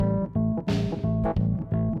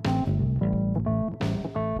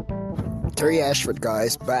Terry Ashford,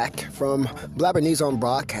 guys, back from Blabber News on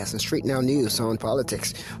Broadcast and Street Now News on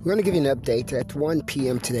Politics. We're going to give you an update at 1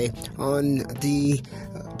 p.m. today on the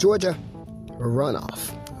Georgia runoff,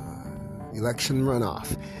 election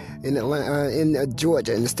runoff in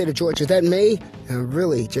Georgia, in the state of Georgia. That may,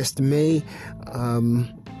 really just may,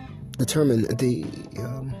 determine the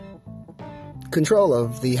control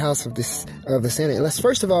of the House of the Senate. Let's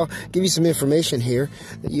first of all give you some information here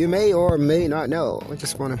that you may or may not know. I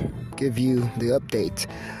just want to give you the update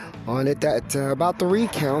on it that about the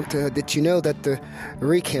recount. Did you know that the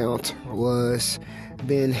recount was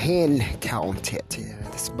being hand counted?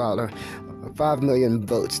 It's about 5 million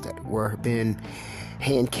votes that were being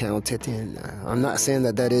hand counted, and I'm not saying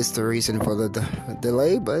that is the reason for the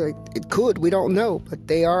delay, but it could. We don't know, but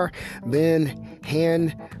they are being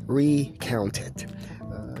hand recounted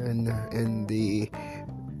in the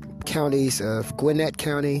counties of Gwinnett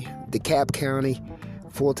County, DeKalb County,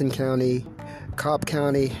 Fulton County, Cobb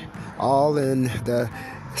County, all in the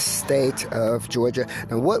state of Georgia.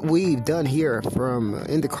 Now, what we've done here from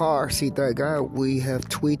In the Car Seat That Guy, we have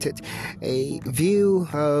tweeted a view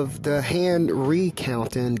of the hand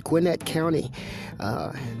recount in Gwinnett County,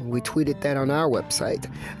 and we tweeted that on our website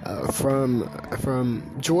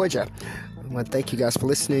from Georgia. I want to thank you guys for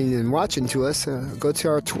listening and watching to us. Go to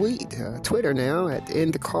our Twitter now at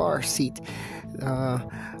In the Car Seat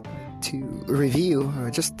to review,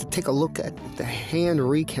 just to take a look at the hand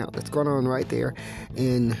recount that's going on right there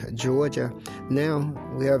in Georgia. Now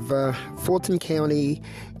we have Fulton County,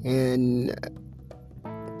 and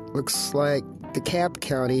looks like DeKalb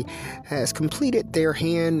County has completed their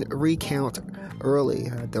hand recount early.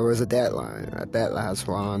 There was a deadline. That was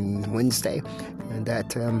on Wednesday, and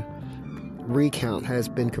that recount has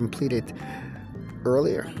been completed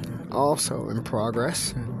earlier. Also in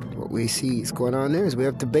progress, what we see is going on there is we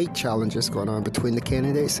have debate challenges going on between the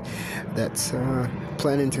candidates that's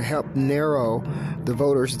planning to help narrow the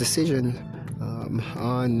voters' decision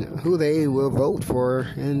on who they will vote for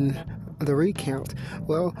in the recount.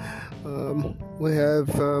 Well, we have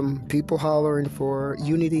people hollering for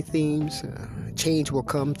unity themes, change will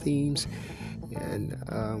come themes, and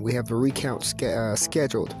we have the recount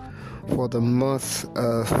scheduled for the month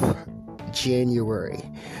of January.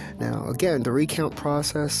 Now, again, the recount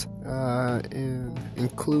process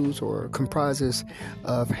includes or comprises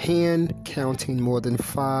of hand counting more than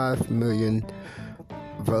 5 million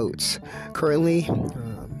votes. Currently,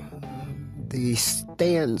 the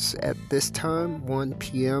stands at this time, 1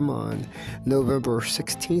 p.m. on November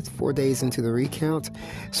 16th, 4 days into the recount,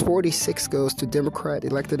 46 goes to Democrat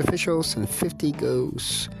elected officials and 50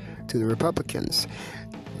 goes to the Republicans.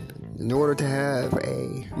 In order to have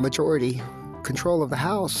a majority control of the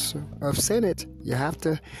House of Senate, you have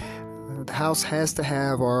to, the House has to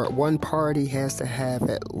have, or one party has to have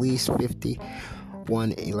at least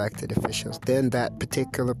 51 elected officials. Then that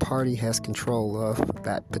particular party has control of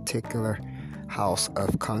that particular House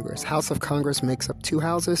of Congress. House of Congress makes up two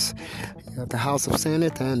houses. You have the House of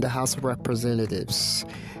Senate and the House of Representatives.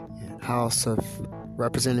 House of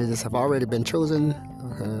Representatives have already been chosen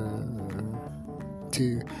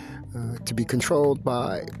to be controlled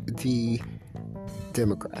by the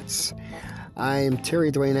Democrats. I am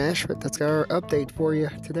Terry Dwayne Ashford. That's our update for you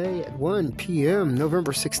today at 1 p.m.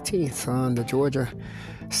 November 16th on the Georgia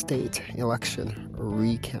state election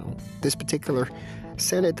recount. This particular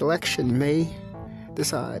Senate election may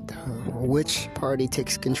decide which party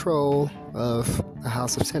takes control of the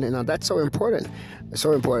House of Senate. Now, that's so important. It's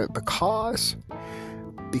so important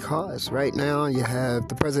because right now you have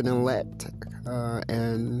the president-elect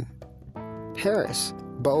and Harris.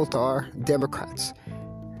 Both are Democrats.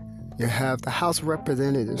 You have the House of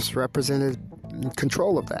Representatives represented in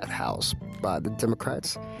control of that House by the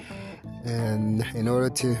Democrats. And in order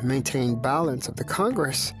to maintain balance of the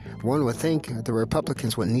Congress, one would think the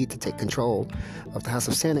Republicans would need to take control of the House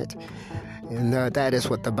of Senate. And that is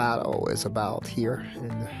what the battle is about here.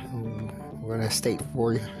 And we're going to state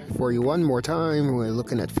for you one more time. We're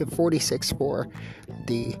looking at 46 for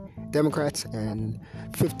the Democrats and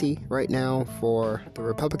 50 right now for the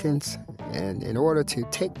Republicans. And in order to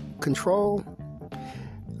take control,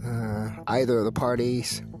 either of the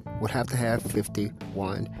parties would have to have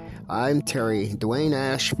 51. I'm Terry Dwayne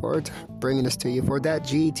Ashford, bringing this to you for that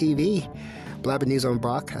GTV, Blabber News on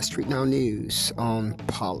Broadcast, Street Now News on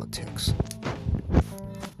Politics.